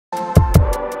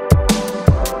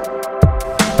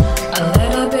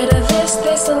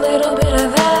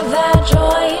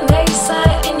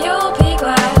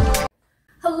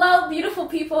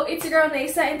people, it's your girl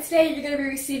Nasa, and today you're going to be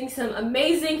receiving some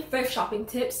amazing thrift shopping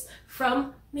tips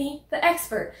from me, the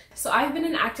expert. So I've been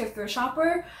an active thrift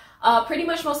shopper pretty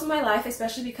much most of my life,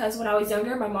 especially because when I was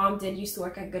younger, my mom used to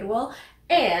work at Goodwill,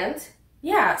 and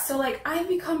yeah, so like I've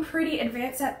become pretty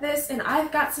advanced at this, and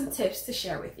I've got some tips to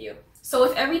share with you. So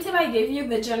with every tip I give you,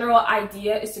 the general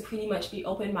idea is to pretty much be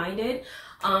open-minded,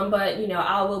 but you know,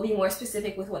 I will be more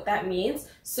specific with what that means.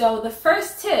 So the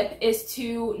first tip is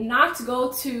to not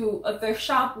go to a thrift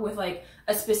shop with like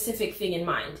a specific thing in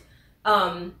mind.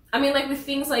 I mean, like with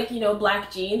things like, you know,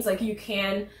 black jeans, like you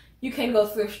can go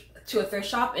to a thrift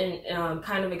shop and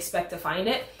kind of expect to find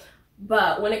it.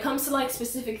 But when it comes to like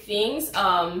specific things,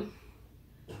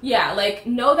 yeah, like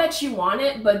know that you want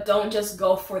it, but don't just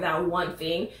go for that one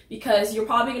thing, because you're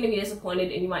probably going to be disappointed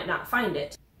and you might not find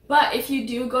it. But if you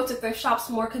do go to thrift shops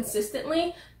more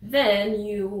consistently, then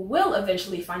you will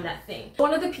eventually find that thing.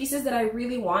 One of the pieces that I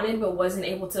really wanted but wasn't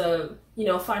able to, you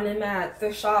know, find them at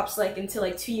thrift shops like until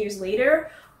like 2 years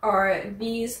later are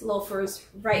these loafers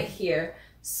right here.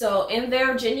 So, and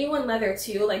they're genuine leather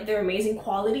too, like they're amazing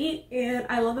quality, and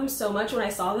I love them so much. When I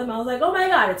saw them, I was like, oh my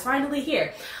god, it's finally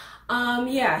here.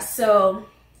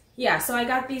 So I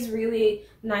got these really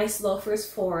nice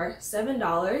loafers for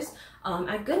 $7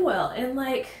 at Goodwill, and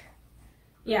like,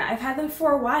 yeah, I've had them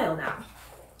for a while now.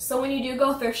 So when you do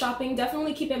go thrift shopping,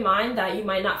 definitely keep in mind that you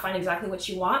might not find exactly what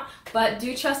you want, but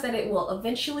do trust that it will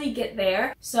eventually get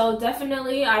there. So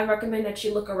definitely I recommend that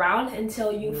you look around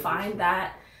until you find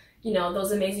that, you know,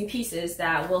 those amazing pieces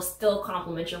that will still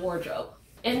complement your wardrobe.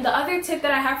 And the other tip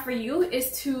that I have for you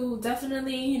is to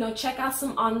definitely, you know, check out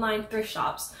some online thrift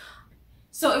shops.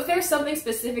 So if there's something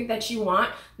specific that you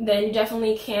want, then you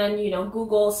definitely can, you know,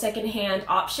 Google secondhand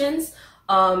options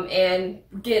and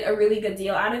get a really good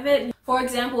deal out of it. For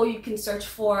example, you can search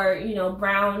for, you know,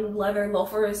 brown leather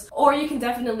loafers, or you can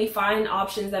definitely find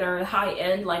options that are high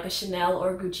end, like a Chanel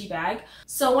or Gucci bag.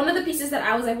 So one of the pieces that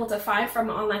I was able to find from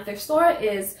an online thrift store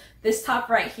is this top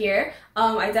right here.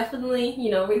 I definitely,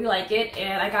 you know, really like it,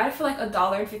 and I got it for like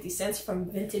 $1.50 from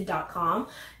Vinted.com.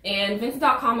 And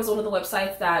Vinted.com is one of the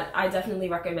websites that I definitely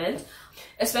recommend,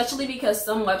 especially because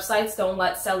some websites don't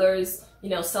let sellers, you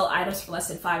know, sell items for less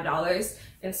than $5.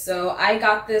 And so I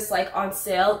got this like on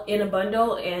sale in a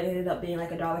bundle, and it ended up being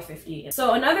like $1.50.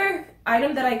 So another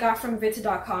item that I got from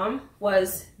Vinted.com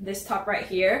was this top right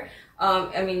here.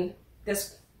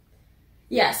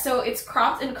 Yeah, so it's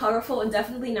cropped and colorful and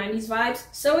definitely 90s vibes.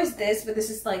 So is this, but this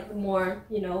is like more,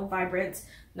 you know, vibrant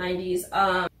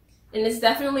 90s. And it's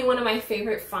definitely one of my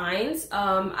favorite finds.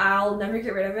 I'll never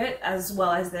get rid of it, as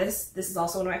well as this. This is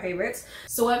also one of my favorites.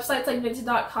 So websites like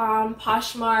Vinted.com,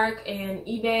 Poshmark, and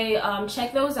eBay,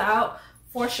 check those out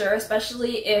for sure,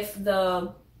 especially if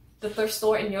the thrift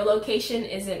store in your location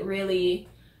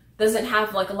doesn't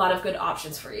have like a lot of good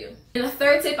options for you. And the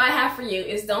third tip I have for you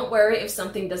is don't worry if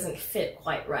something doesn't fit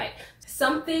quite right.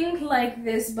 Something like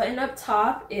this button up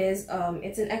top is,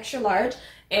 it's an extra large,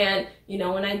 and you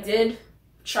know, when I did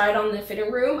try it on the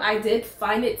fitting room, I did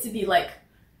find it to be like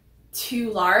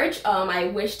too large. I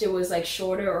wished it was like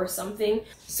shorter or something.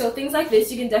 So things like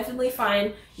this, you can definitely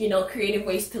find, you know, creative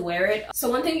ways to wear it. So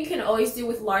one thing you can always do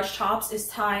with large tops is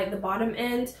tie the bottom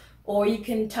end, or you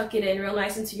can tuck it in real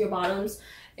nice into your bottoms.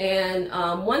 And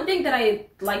one thing that I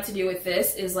like to do with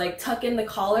this is like tuck in the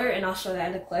collar, and I'll show that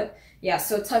in the clip. Yeah,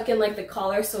 so tuck in like the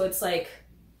collar, so it's like,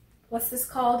 what's this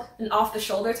called? An off the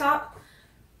shoulder top.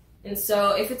 And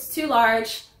so if it's too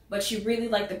large, but you really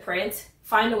like the print,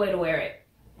 find a way to wear it.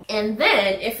 And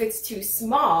then if it's too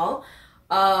small,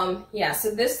 yeah, so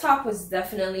this top was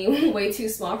definitely way too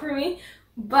small for me,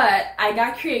 but I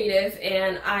got creative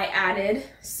and I added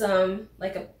some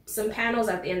panels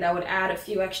at the end that would add a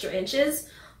few extra inches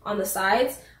on the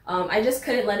sides. I just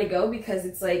couldn't let it go because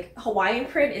it's like Hawaiian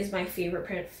print is my favorite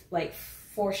print, like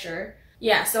for sure.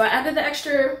 Yeah, so I added the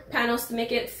extra panels to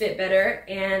make it fit better,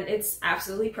 and it's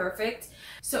absolutely perfect.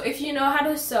 So if you know how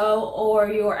to sew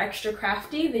or you're extra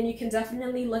crafty, then you can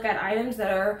definitely look at items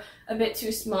that are a bit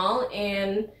too small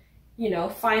and, you know,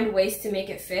 find ways to make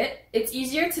it fit. It's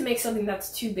easier to make something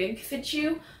that's too big fit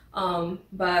you,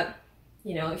 but,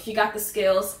 you know, if you got the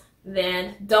skills,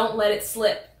 then don't let it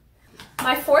slip.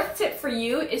 My fourth tip for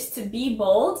you is to be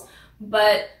bold,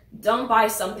 but don't buy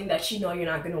something that you know you're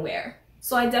not going to wear.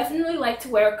 So I definitely like to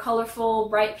wear colorful,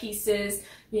 bright pieces,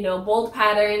 you know, bold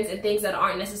patterns and things that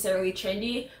aren't necessarily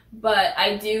trendy, but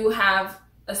I do have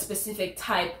a specific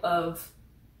type of,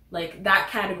 like, that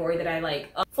category that I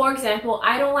like. For example,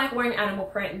 I don't like wearing animal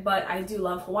print, but I do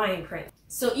love Hawaiian print.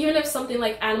 So even if something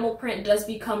like animal print does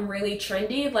become really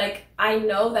trendy, like, I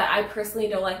know that I personally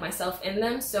don't like myself in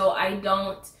them, so I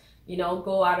don't you know,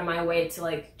 go out of my way to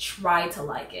like try to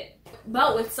like it.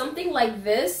 But with something like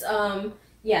this,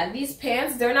 yeah, these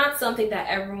pants, they're not something that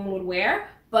everyone would wear,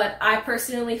 but I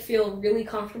personally feel really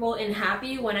comfortable and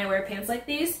happy when I wear pants like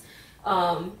these,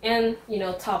 and, you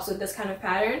know, tops with this kind of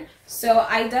pattern. So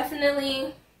I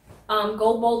definitely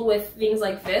go bold with things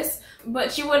like this,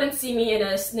 but you wouldn't see me in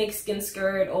a snakeskin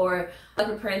skirt or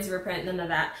leopard print, zebra print, none of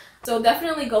that. So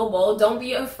definitely go bold. Don't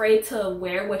be afraid to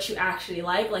wear what you actually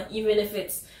like even if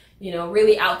it's, you know,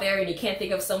 really out there and you can't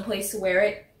think of some place to wear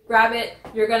it. Grab it,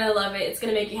 you're gonna love it, it's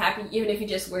gonna make you happy even if you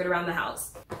just wear it around the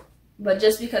house. But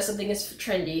just because something is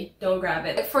trendy, don't grab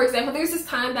it. For example, there's this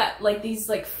time that like these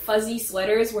like fuzzy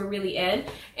sweaters were really in,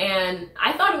 and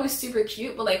I thought it was super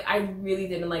cute, but like I really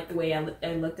didn't like the way I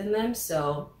looked in them,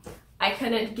 so I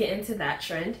couldn't get into that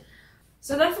trend.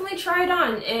 So definitely try it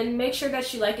on and make sure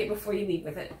that you like it before you leave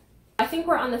with it. I think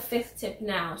we're on the 5th tip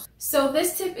now. So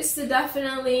this tip is to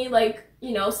definitely, like,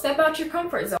 you know, step out your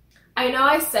comfort zone. I know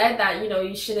I said that, you know,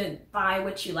 you shouldn't buy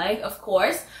what you like, of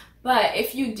course, but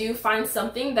if you do find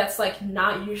something that's like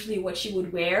not usually what you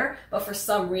would wear, but for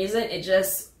some reason it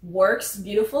just works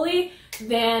beautifully,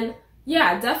 then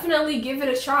yeah, definitely give it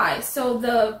a try. So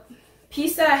the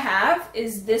piece that I have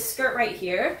is this skirt right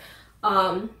here.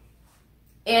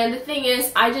 And the thing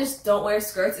is, I just don't wear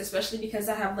skirts, especially because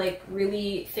I have like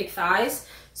really thick thighs.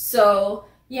 So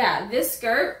yeah, this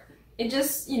skirt, it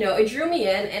just, you know, it drew me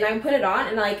in, and I put it on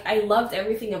and like I loved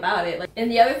everything about it. Like,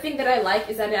 and the other thing that I like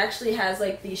is that it actually has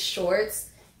like these shorts,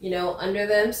 you know, under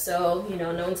them, so you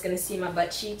know no one's gonna see my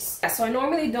butt cheeks. Yeah, so I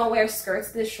normally don't wear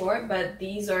skirts this short, but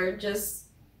these are just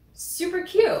super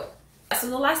cute. So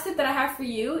the last tip that I have for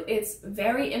you is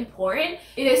very important.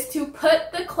 It is to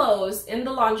put the clothes in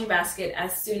the laundry basket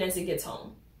as soon as it gets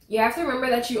home. You have to remember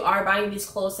that you are buying these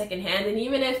clothes secondhand, and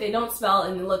even if they don't smell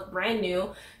and they look brand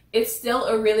new, it's still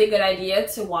a really good idea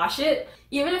to wash it.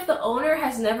 Even if the owner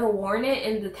has never worn it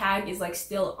and the tag is like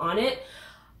still on it,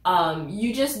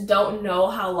 you just don't know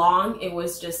how long it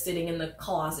was just sitting in the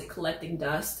closet collecting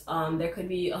dust. There could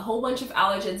be a whole bunch of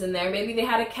allergens in there. Maybe they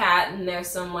had a cat and there's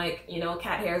some like, you know,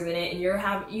 cat hairs in it, and you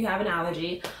have an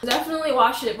allergy. Definitely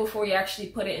wash it before you actually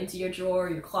put it into your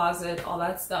drawer, your closet, all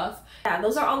that stuff. Yeah,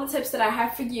 those are all the tips that I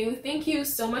have for you. Thank you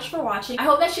so much for watching. I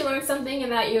hope that you learned something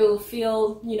and that you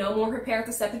feel, you know, more prepared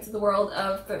to step into the world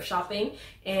of thrift shopping,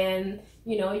 and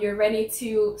you know, you're ready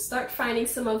to start finding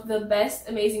some of the best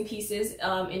amazing pieces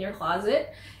in your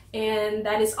closet. And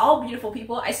that is all, beautiful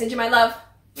people. I send you my love.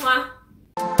 Mwah.